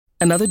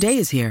Another day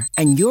is here,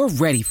 and you're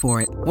ready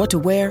for it. What to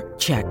wear?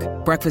 Check.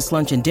 Breakfast,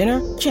 lunch, and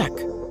dinner? Check.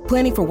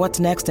 Planning for what's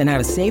next and how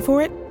to save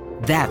for it?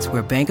 That's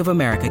where Bank of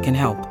America can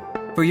help.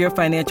 For your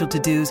financial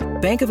to-dos,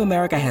 Bank of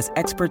America has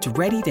experts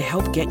ready to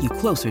help get you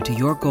closer to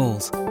your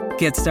goals.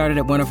 Get started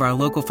at one of our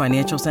local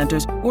financial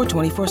centers or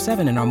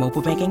 24/7 in our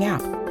mobile banking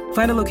app.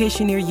 Find a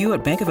location near you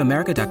at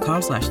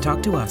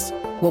bankofamerica.com/talktous.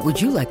 What would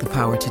you like the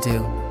power to do?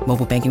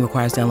 Mobile banking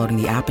requires downloading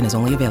the app and is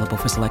only available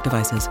for select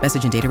devices.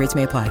 Message and data rates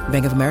may apply.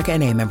 Bank of America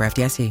N.A., member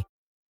FDIC.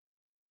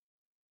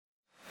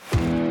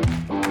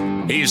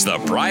 He's the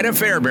pride of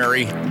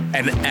Fairbury,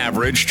 an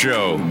average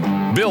Joe.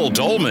 Bill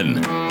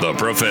Doleman, the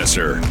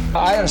professor.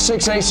 I had a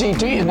 6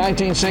 ACT in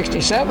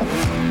 1967.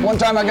 One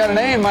time I got an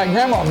A and my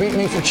grandma beat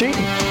me for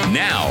cheating.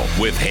 Now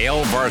with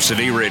Hail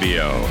Varsity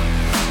Radio.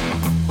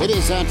 It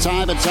is that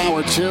time. It's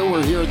hour 2.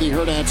 We're here at the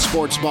Hurrdat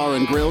Sports Bar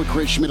and Grill.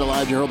 Chris Schmidt,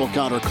 Elijah Herbal,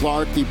 Connor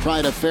Clark, the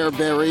pride of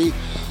Fairbury,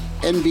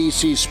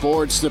 NBC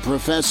Sports, the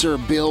professor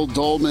Bill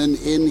Doleman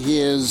in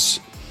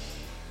his,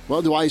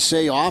 well, do I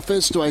say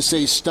office? Do I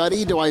say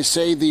study? Do I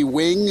say the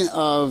wing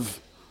of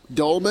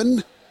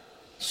Doleman?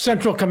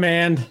 Central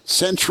Command.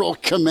 Central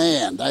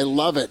Command. I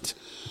love it.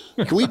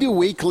 Can we do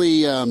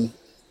weekly,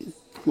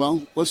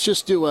 let's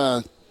just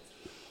do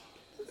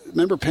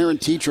remember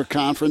parent-teacher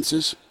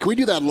conferences? Can we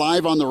do that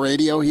live on the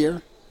radio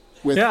here?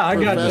 With I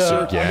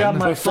got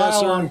my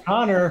file on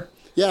Connor.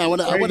 Yeah, I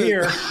want to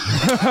here.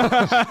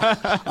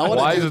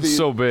 Why is it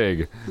so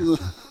big?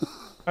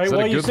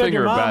 Well, you said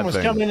your mom was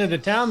coming into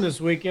town this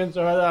weekend,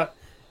 so I thought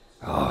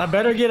I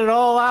better get it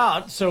all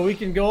out so we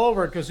can go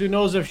over it, because who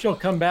knows if she'll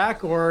come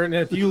back, and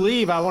if you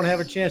leave, I won't have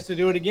a chance to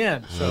do it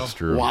again. So. That's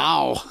true.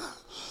 Wow.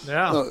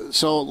 Yeah.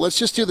 So let's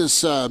just do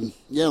this.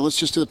 Let's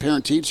just do the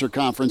parent-teacher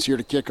conference here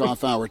to kick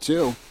off hour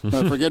 2.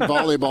 Forget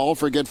volleyball,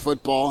 forget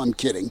football. I'm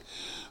kidding,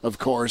 of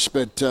course.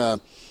 But,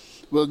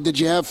 did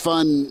you have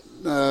fun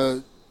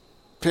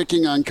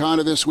picking on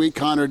Connor this week?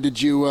 Connor,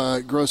 did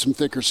you grow some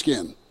thicker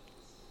skin?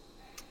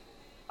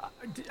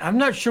 I'm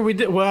not sure we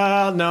did.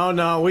 Well,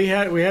 no. We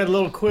had a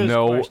little quiz.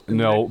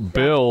 No.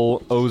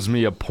 Bill owes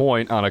me a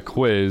point on a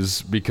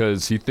quiz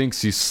because he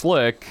thinks he's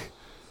slick,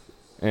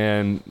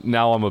 and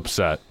now I'm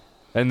upset.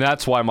 And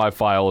that's why my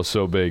file is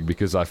so big,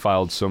 because I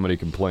filed so many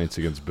complaints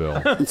against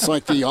Bill. It's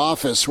like The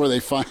Office, where they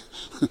find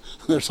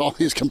there's all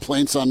these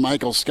complaints on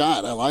Michael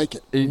Scott. I like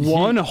it.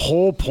 One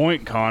whole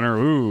point, Connor.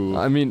 Ooh.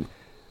 I mean,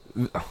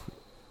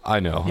 I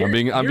know. I'm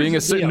being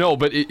no,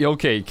 but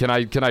okay. Can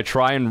I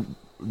try and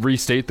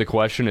restate the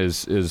question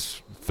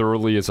as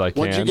thoroughly as I can?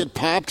 What'd you get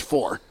popped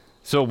for?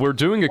 So we're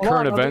doing a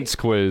current events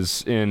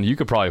quiz, and you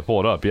could probably pull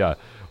it up. Yeah,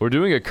 we're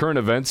doing a current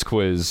events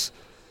quiz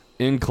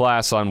in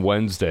class on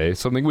Wednesday,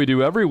 something we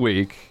do every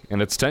week,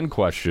 and it's 10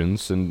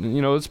 questions, and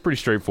it's pretty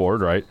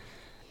straightforward, right?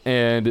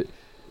 And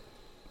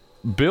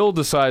Bill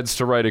decides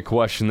to write a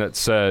question that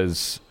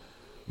says,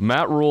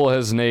 Matt Rule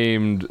has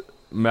named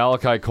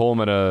Malachi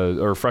Coleman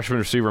or freshman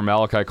receiver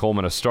Malachi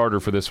Coleman a starter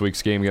for this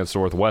week's game against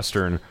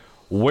Northwestern.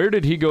 Where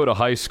did he go to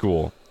high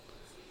school?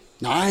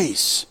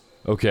 Nice.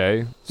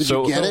 Okay. Did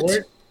you get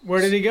it?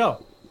 Where did he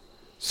go?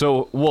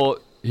 So,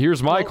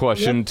 here's my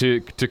question to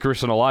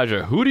Chris and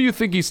Elijah. Who do you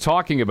think he's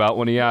talking about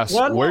when he asks,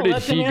 where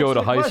did he go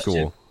to high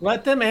school?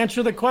 Let them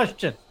answer the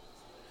question.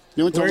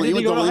 He went to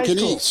Lincoln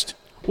East.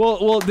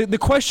 Well, the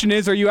question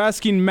is, are you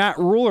asking Matt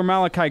Rule or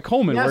Malachi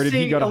Coleman? Where did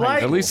he go to high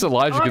school? At least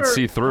Elijah could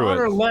see through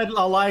Connor it. led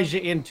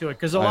Elijah into it,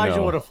 because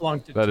Elijah would have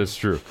flunked it. That is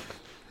true.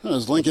 It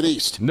was Lincoln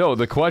East. No,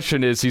 the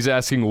question is, he's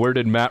asking, where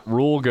did Matt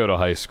Rule go to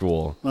high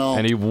school? Well,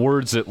 and he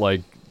words it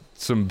like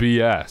some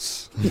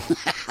BS.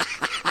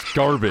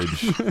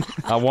 Garbage.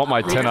 I want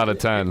my 10 out of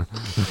 10.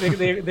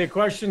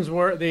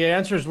 The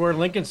answers were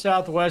Lincoln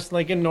Southwest,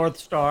 Lincoln North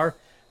Star,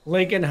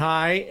 Lincoln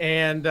High,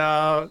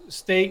 and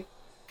State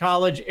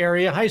College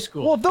Area High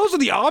School. Well, if those are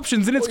the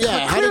options, and it's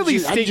clearly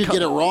State. How did you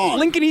get it wrong?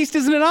 Lincoln East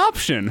isn't an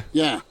option.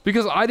 Yeah.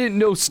 Because I didn't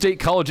know State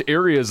College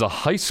Area is a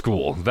high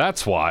school.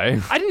 That's why.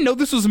 I didn't know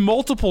this was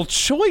multiple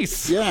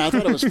choice. Yeah, I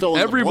thought it was still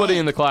Everybody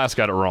in the class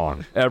got it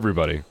wrong.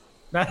 Everybody.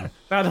 Not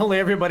only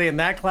everybody in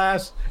that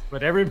class,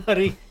 but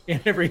everybody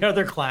in every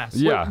other class.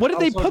 Yeah. What did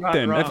they put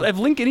then? If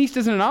Lincoln East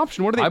isn't an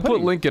option, what are they putting? I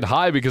put Lincoln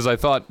High because I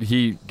thought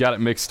he got it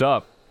mixed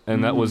up,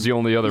 and that was the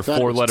only other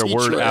 4-letter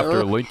word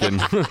after Lincoln.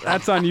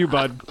 That's on you,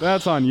 bud.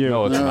 That's on you.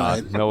 No, it's not.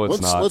 Right. No,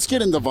 it's not. Let's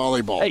get into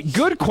volleyball. Hey,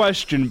 good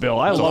question, Bill.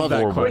 I love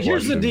that question. But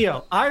here's the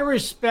deal. I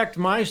respect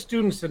my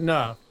students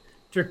enough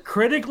to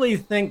critically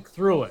think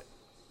through it,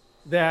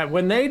 that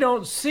when they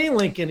don't see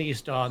Lincoln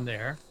East on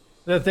there,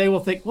 that they will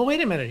think, well, wait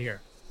a minute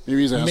here.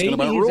 Maybe he's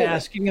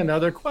asking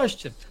another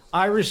question.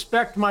 I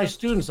respect my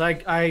students.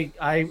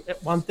 I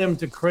want them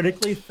to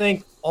critically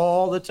think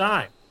all the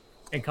time.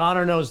 And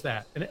Connor knows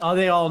that. And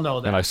they all know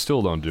that. And I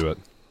still don't do it.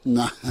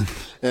 No,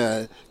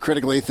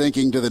 critically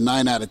thinking to the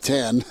 9 out of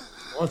 10.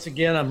 Once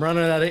again, I'm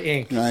running out of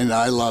ink.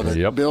 I love it.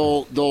 Yep.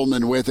 Bill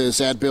Doleman with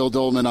us, at Bill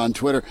Doleman on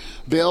Twitter.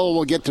 Bill,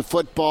 we'll get to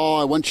football.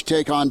 I want you to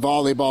take on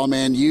volleyball,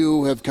 man.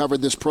 You have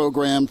covered this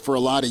program for a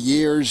lot of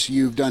years.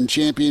 You've done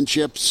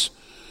championships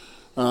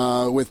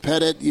with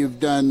Pettit. You've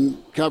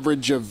done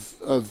coverage of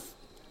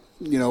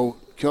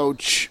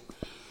Coach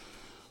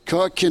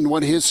Cook and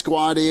what his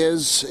squad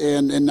is,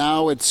 and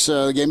now it's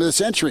game of the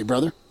century,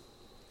 brother.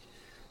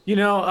 You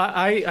know,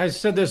 I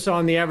said this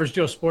on the Average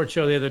Joe Sports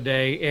Show the other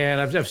day,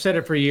 and I've said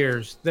it for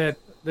years, that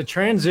the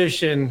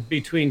transition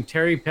between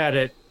Terry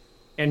Pettit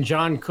and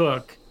John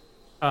Cook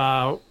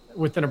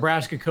with the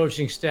Nebraska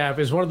coaching staff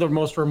is one of the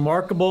most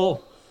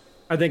remarkable,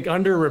 I think,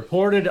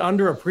 underreported,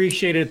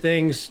 underappreciated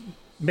things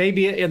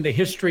maybe in the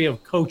history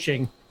of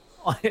coaching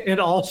in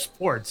all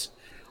sports.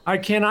 I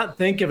cannot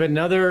think of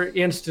another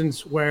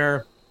instance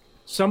where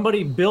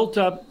somebody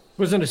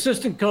was an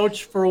assistant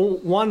coach for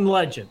one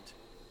legend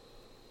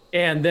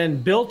and then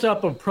built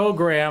up a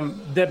program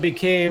that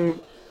became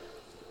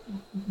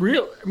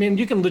real. I mean,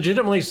 you can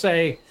legitimately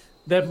say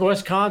that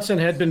Wisconsin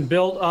had been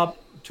built up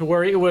to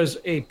where it was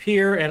a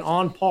peer and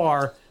on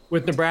par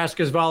with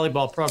Nebraska's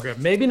volleyball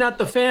program. Maybe not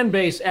the fan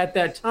base at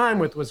that time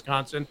with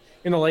Wisconsin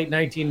in the late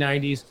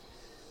 1990s,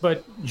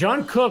 but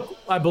John Cook,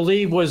 I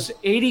believe, was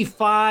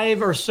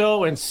 85 or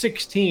so and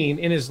 16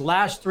 in his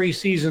last 3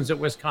 seasons at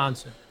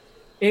Wisconsin.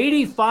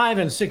 85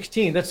 and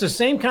 16. That's the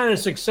same kind of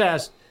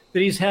success that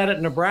he's had at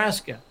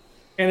Nebraska.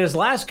 And his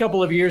last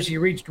couple of years, he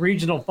reached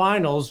regional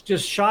finals,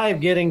 just shy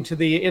of getting to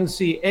the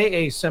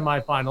NCAA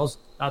semifinals,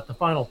 not the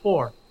Final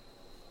Four.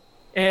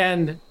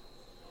 And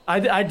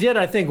I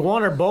think,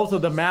 one or both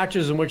of the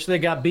matches in which they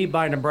got beat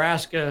by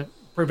Nebraska,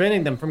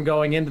 preventing them from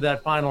going into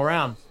that final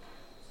round.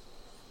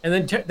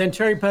 And then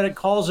Terry Pettit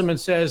calls him and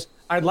says,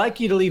 I'd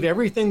like you to leave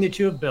everything that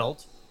you have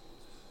built,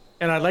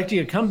 and I'd like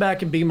you to come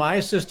back and be my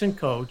assistant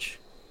coach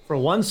for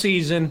 1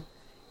 season,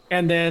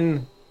 and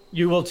then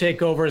you will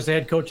take over as the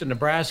head coach at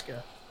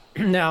Nebraska.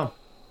 Now,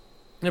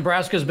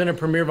 Nebraska's been a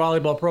premier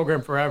volleyball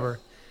program forever.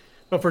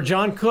 But for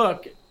John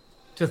Cook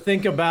to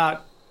think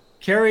about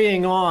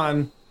carrying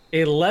on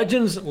a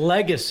legend's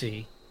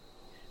legacy,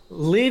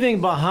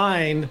 leaving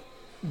behind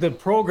the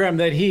program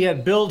that he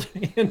had built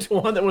into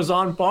one that was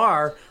on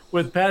par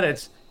with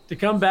Pettit's, to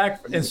come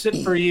back and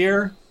sit for a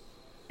year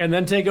and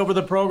then take over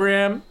the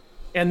program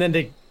and then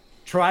to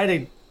try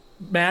to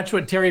match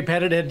what Terry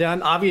Pettit had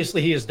done.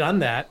 Obviously, he has done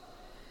that.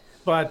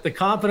 But the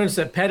confidence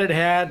that Pettit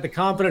had, the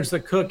confidence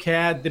that Cook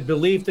had, the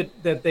belief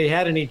that they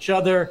had in each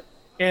other,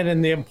 and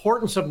in the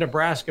importance of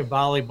Nebraska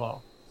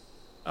volleyball,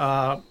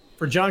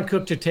 for John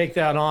Cook to take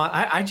that on,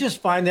 I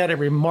just find that a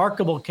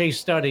remarkable case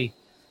study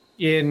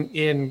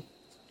in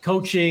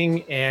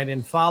coaching and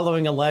in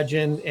following a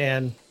legend.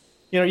 And,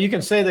 you know, you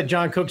can say that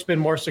John Cook's been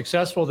more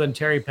successful than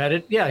Terry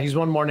Pettit. Yeah, he's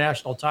won more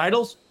national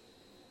titles.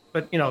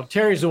 But, you know,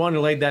 Terry's the one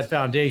who laid that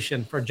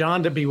foundation. For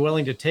John to be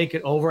willing to take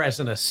it over as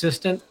an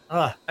assistant,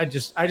 I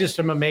just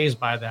am amazed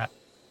by that.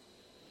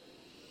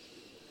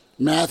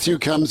 Matthew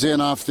comes in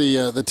off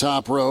the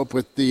top rope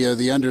with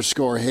the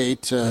underscore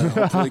hate.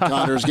 Hopefully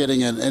Connor's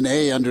getting an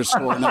A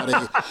underscore, not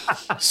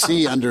a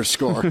C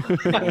underscore.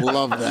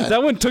 Love that.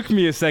 That one took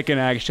me a second,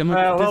 actually.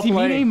 Does he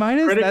mean A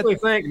minus? Critically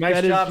think.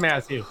 Nice job,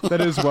 Matthew.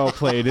 That is well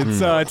played.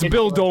 It's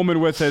Bill Doleman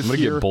with us. I'm going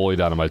to get bullied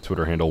out of my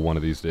Twitter handle one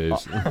of these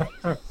days.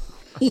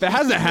 That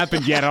hasn't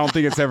happened yet. I don't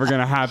think it's ever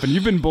going to happen.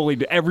 You've been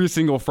bullied every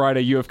single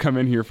Friday you have come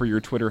in here for your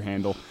Twitter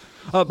handle.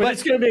 But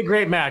it's going to be a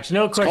great match,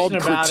 no question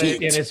about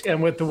it.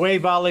 And with the way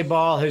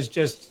volleyball has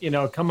just,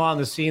 come on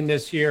the scene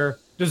this year,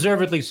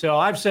 deservedly so.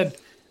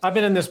 I've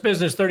been in this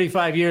business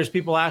 35 years.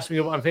 People ask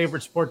me what my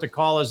favorite sport to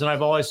call is, and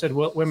I've always said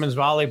women's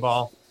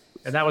volleyball.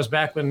 And that was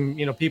back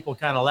when, people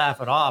kind of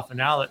laugh it off. And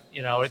now that,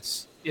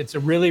 it's a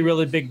really,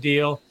 really big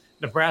deal.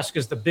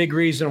 Nebraska's the big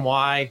reason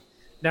why.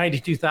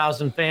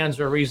 92,000 fans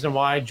are a reason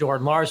why.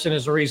 Jordan Larson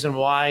is a reason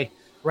why.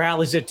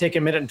 Rallies that take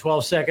a minute and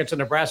 12 seconds and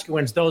Nebraska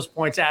wins those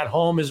points at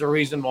home is a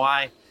reason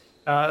why.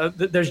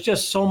 There's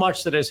just so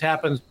much that has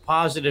happened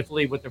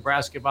positively with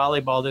Nebraska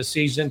volleyball this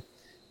season.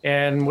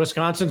 And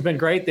Wisconsin's been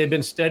great. They've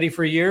been steady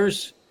for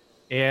years.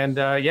 And,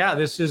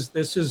 this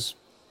is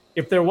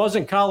if there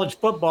wasn't college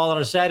football on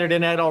a Saturday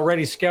night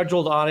already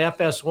scheduled on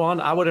FS1,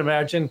 I would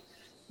imagine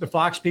the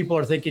Fox people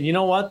are thinking, you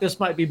know what, this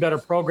might be better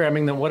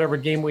programming than whatever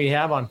game we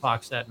have on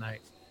Fox that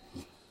night.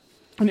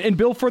 And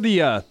Bill, for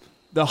the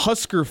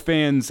Husker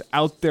fans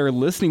out there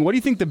listening, what do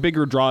you think the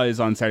bigger draw is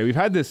on Saturday? We've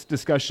had this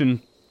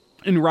discussion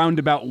in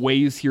roundabout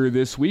ways here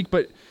this week,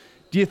 but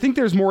do you think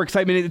there's more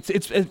excitement?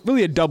 It's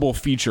really a double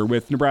feature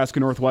with Nebraska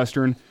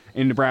Northwestern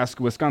and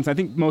Nebraska Wisconsin. I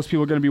think most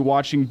people are going to be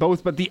watching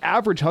both, but the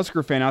average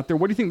Husker fan out there,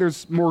 what do you think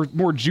there's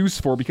more juice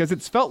for? Because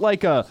it's felt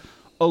like a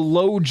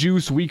low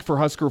juice week for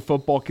Husker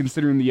football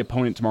considering the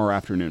opponent tomorrow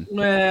afternoon.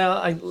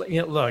 Well,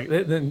 look,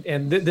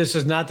 and this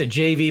is not the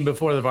JV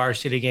before the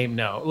varsity game.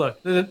 No,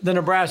 look, the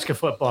Nebraska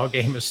football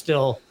game is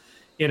still,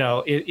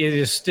 it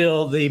is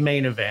still the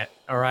main event.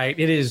 All right.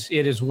 It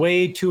is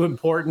way too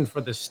important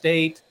for the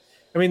state.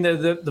 I mean,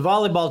 the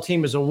volleyball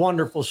team is a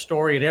wonderful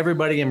story and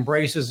everybody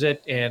embraces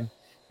it and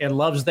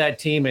loves that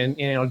team.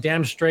 And,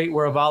 damn straight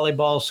we're a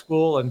volleyball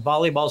school and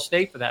volleyball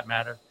state for that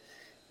matter.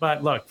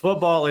 But look,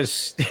 football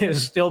is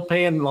still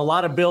paying a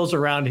lot of bills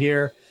around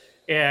here.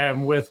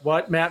 And with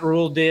what Matt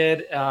Rule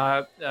did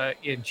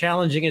in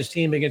challenging his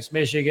team against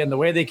Michigan, the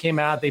way they came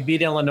out, they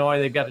beat Illinois.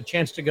 They've got a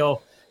chance to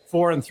go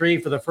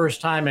 4-3 for the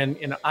first time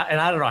in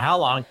I don't know how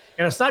long.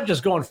 And it's not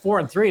just going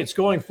 4-3; it's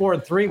going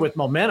 4-3 with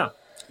momentum.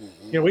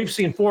 Mm-hmm. We've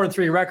seen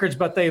 4-3 records,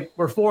 but they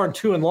were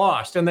 4-2 and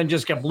lost, and then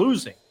just kept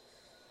losing.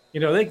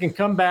 They can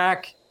come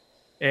back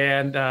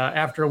and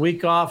after a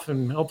week off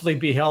and hopefully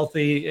be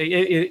healthy.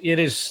 It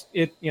is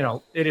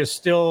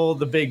still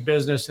the big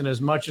business. And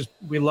as much as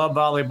we love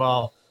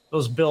volleyball,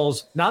 those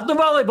Bills, not the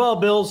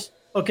volleyball Bills,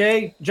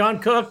 okay, John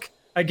Cook,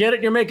 I get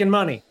it, you're making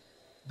money.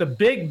 The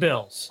big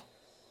Bills,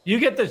 you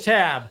get the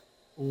tab,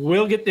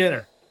 we'll get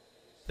dinner.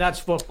 That's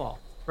football,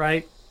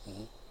 right?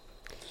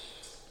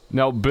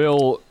 Now,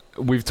 Bill,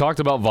 we've talked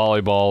about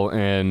volleyball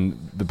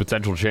and the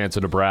potential chance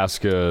of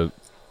Nebraska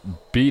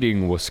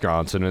beating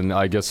Wisconsin, and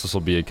I guess this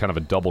will be kind of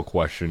a double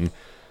question.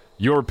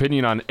 Your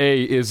opinion on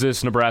A, is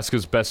this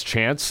Nebraska's best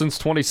chance since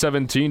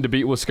 2017 to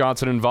beat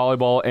Wisconsin in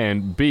volleyball?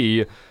 And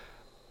B,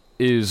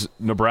 is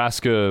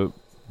Nebraska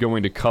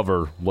going to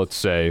cover, let's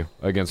say,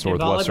 against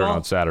Northwestern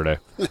on Saturday?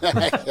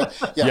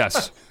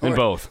 Yes, in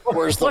both.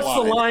 What's the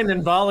line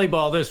in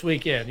volleyball this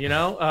weekend?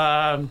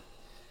 I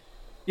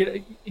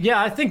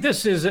think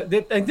this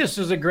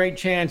is a great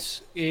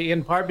chance,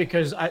 in part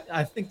because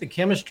I think the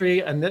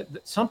chemistry and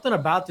something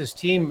about this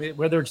team,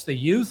 whether it's the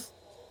youth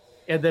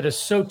and that is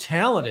so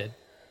talented,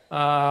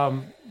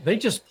 they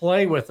just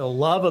play with a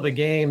love of the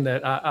game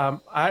that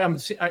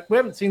we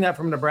haven't seen that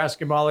from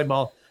Nebraska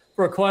volleyball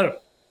for quite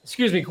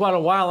a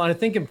while. And I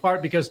think in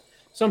part because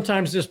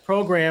sometimes this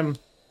program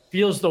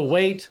feels the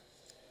weight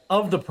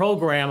of the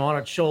program on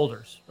its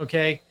shoulders.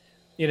 Okay.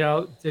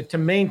 To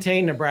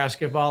maintain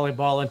Nebraska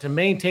volleyball and to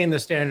maintain the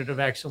standard of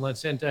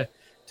excellence and to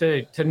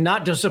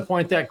not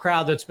disappoint that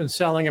crowd that's been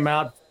selling them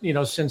out,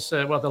 since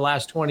the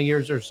last 20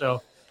 years or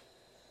so.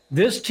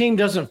 This team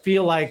doesn't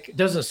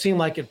seem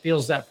like it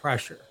feels that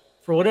pressure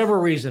for whatever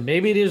reason.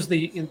 Maybe it is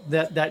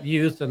that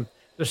youth and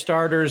the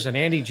starters and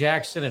Andy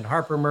Jackson and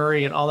Harper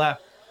Murray and all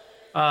that.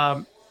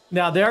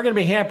 Now they are going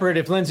to be hampered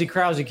if Lindsey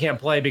Krause can't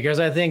play, because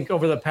I think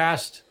over the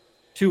past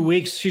 2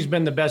 weeks she's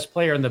been the best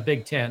player in the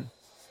Big Ten.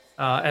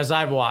 As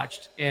I've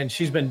watched, and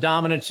she's been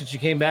dominant since she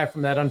came back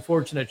from that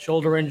unfortunate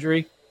shoulder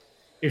injury.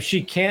 If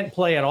she can't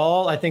play at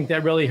all, I think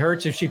that really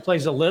hurts. If she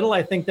plays a little,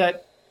 I think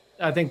that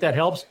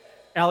helps.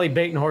 Allie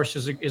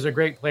Batenhorst is a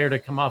great player to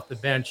come off the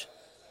bench.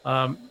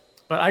 But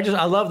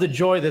I love the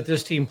joy that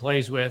this team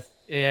plays with,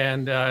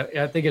 and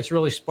I think it's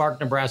really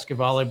sparked Nebraska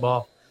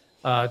volleyball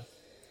a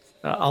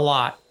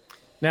lot.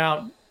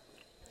 Now,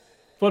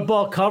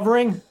 football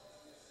covering,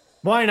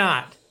 why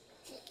not?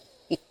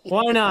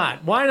 Why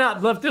not? Why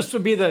not? If this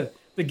would be the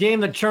game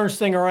that turns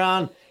thing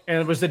around, and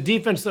it was the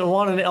defense that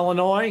won in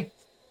Illinois.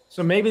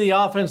 So maybe the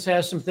offense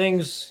has some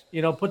things,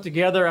 put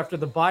together after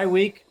the bye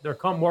week. They're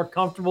more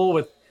comfortable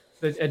with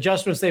the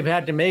adjustments they've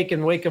had to make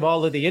in wake of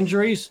all of the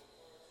injuries.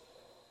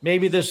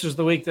 Maybe this is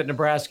the week that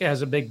Nebraska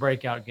has a big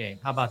breakout game.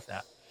 How about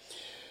that?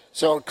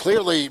 So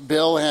clearly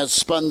Bill has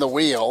spun the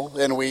wheel,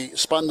 and we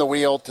spun the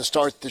wheel to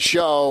start the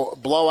show.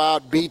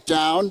 Blowout,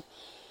 beatdown,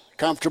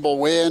 comfortable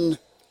win.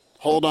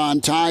 Hold on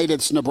tight,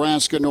 it's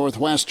Nebraska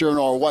Northwestern,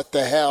 or what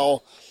the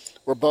hell.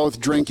 We're both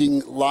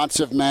drinking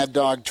lots of Mad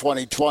Dog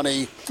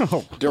 2020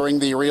 during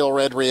the Real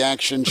Red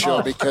Reaction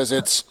show because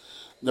it's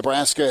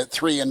Nebraska at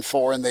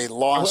 3-4 and they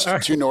lost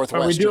to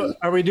Northwestern.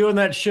 Are we doing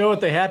that show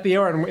at the happy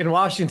hour in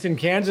Washington,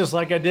 Kansas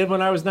like I did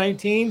when I was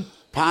 19?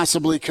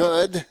 Possibly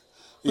could.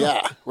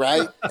 Yeah,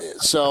 right?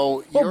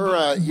 So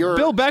you're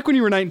Bill, back when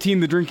you were 19,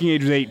 the drinking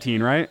age was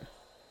 18, right?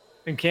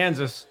 In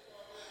Kansas.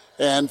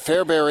 And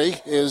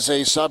Fairbury is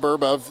a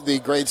suburb of the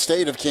great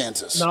state of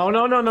Kansas. No.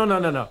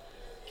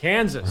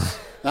 Kansas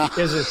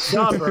is a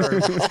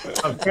suburb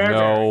of Fairbury.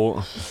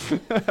 No.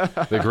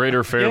 The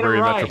greater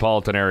Fairbury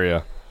metropolitan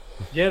area.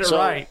 Get it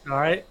right, all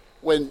right?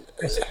 Hey,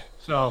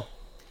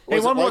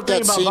 one more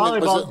thing about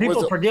volleyball.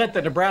 People forget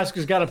that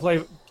Nebraska's got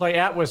to play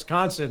at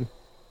Wisconsin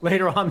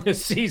later on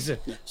this season.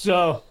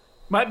 So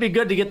might be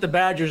good to get the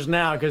Badgers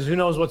now, because who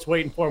knows what's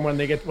waiting for them when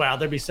they get –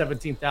 there'll be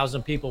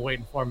 17,000 people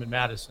waiting for them in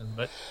Madison.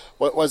 But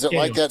what was it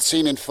like that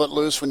scene in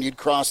Footloose when you'd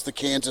cross the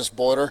Kansas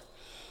border?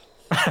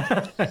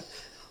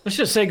 Let's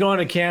just say going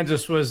to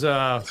Kansas was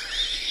a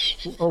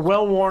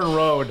well-worn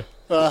road.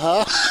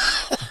 Uh-huh.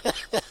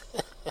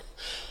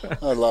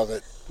 I love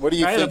it. What do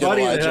you think, I had a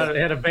buddy Elijah? that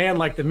had a van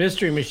like the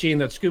Mystery Machine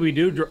that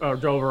Scooby-Doo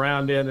drove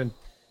around in, and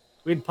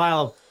we'd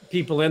pile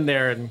people in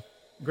there and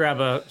grab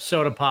a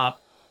soda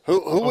pop.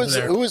 Who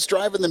was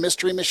driving the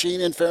Mystery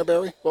Machine in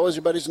Fairbury? What was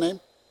your buddy's name?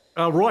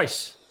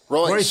 Royce.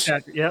 Royce.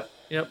 Yep.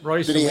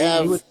 Royce. Did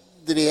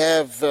he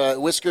have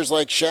whiskers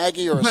like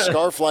Shaggy or a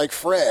scarf like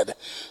Fred?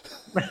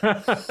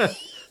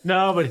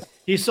 No, but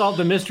he solved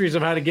the mysteries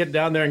of how to get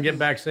down there and get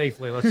back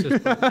safely. Let's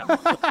just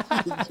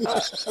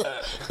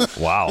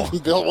Wow.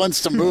 Bill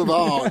wants to move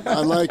on.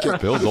 I like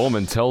it. Bill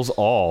Doleman tells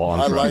all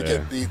on Friday. I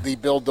like it. The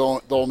Bill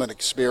Doleman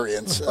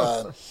experience.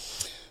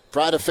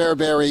 Pride of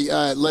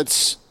Fairbury,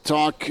 let's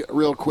talk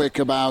real quick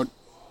about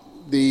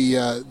the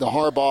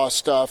Harbaugh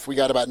stuff. We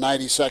got about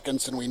 90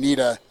 seconds, and we need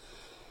a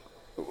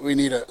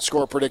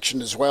score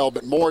prediction as well.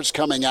 But more's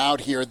coming out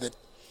here that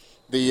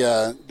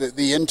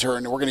the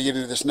intern, we're going to get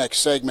into this next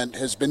segment,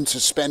 has been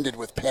suspended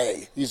with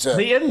pay.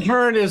 The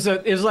intern is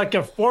like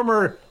a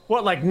former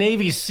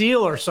Navy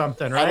SEAL or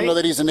something, right? I don't know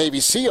that he's a Navy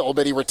SEAL,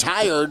 but he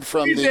retired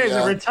from he's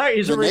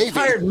a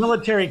retired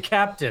military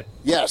captain.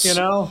 Yes,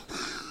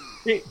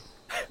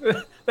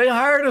 They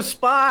hired a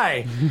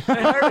spy.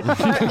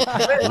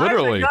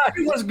 Literally, a guy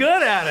who was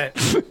good at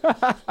it.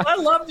 I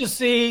love to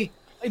see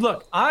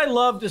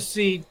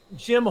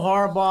Jim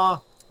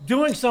Harbaugh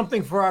doing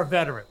something for our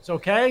veterans.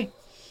 Okay,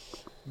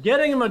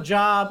 getting them a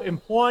job,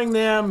 employing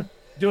them,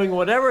 doing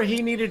whatever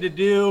he needed to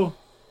do.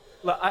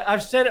 I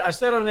said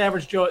on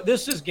Average Joe,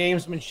 this is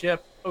gamesmanship,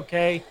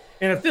 okay?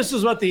 And if this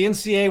is what the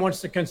NCAA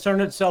wants to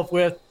concern itself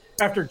with,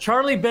 after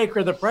Charlie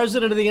Baker, the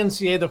president of the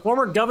NCAA, the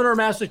former governor of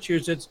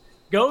Massachusetts,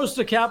 goes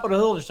to Capitol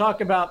Hill to talk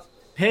about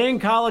paying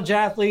college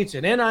athletes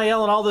and NIL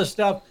and all this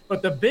stuff.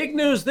 But the big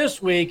news this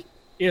week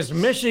is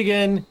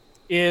Michigan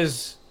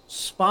is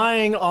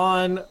spying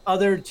on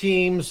other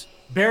teams.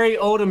 Barry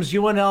Odom's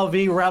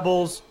UNLV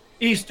Rebels,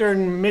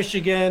 Eastern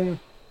Michigan,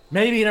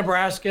 maybe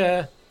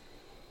Nebraska.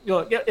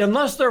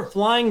 Unless they're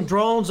flying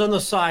drones on the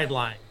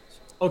sidelines,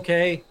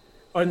 okay,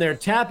 and they're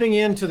tapping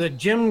into the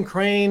Jim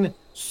Crane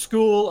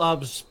school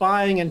of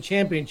spying and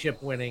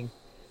championship winning,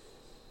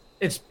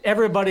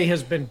 everybody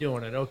has been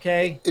doing it,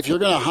 okay? If you're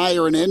going to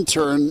hire an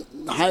intern,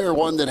 hire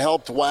one that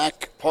helped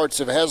whack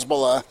parts of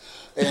Hezbollah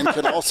and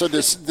can also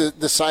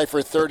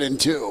decipher 3rd and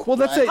 2. Well,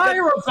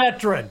 hire a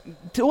veteran.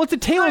 Well, it's a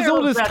tale as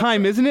old as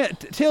time, isn't it?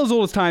 Tale as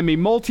old as time. A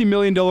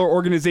multi-million-dollar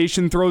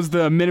organization throws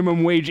the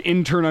minimum wage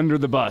intern under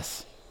the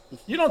bus.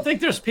 You don't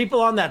think there's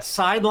people on that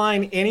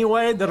sideline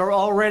anyway that are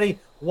already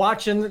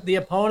watching the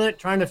opponent,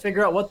 trying to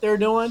figure out what they're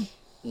doing?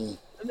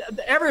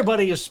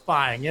 Everybody is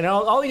spying, They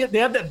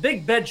have that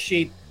big bed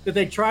sheet that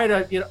they try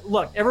to,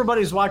 look,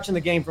 everybody's watching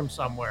the game from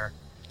somewhere.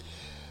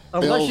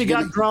 Unless you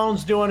got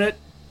drones doing it,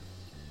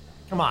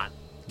 come on.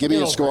 Give me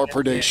a score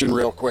prediction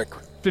real quick.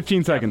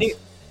 15 seconds.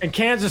 And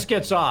Kansas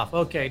gets off.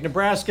 Okay,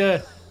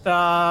 Nebraska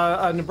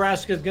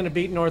is going to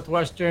beat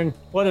Northwestern.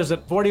 What is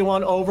it,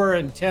 41 over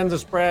and 10 the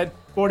spread?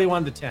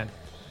 41-10.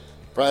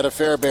 Pride of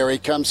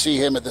Fairbury, come see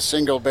him at the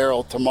Single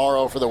Barrel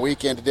tomorrow for the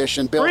weekend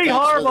edition. Bill, Free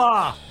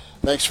Harbaugh!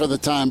 Thanks for the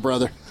time,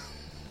 brother.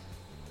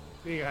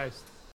 See you guys.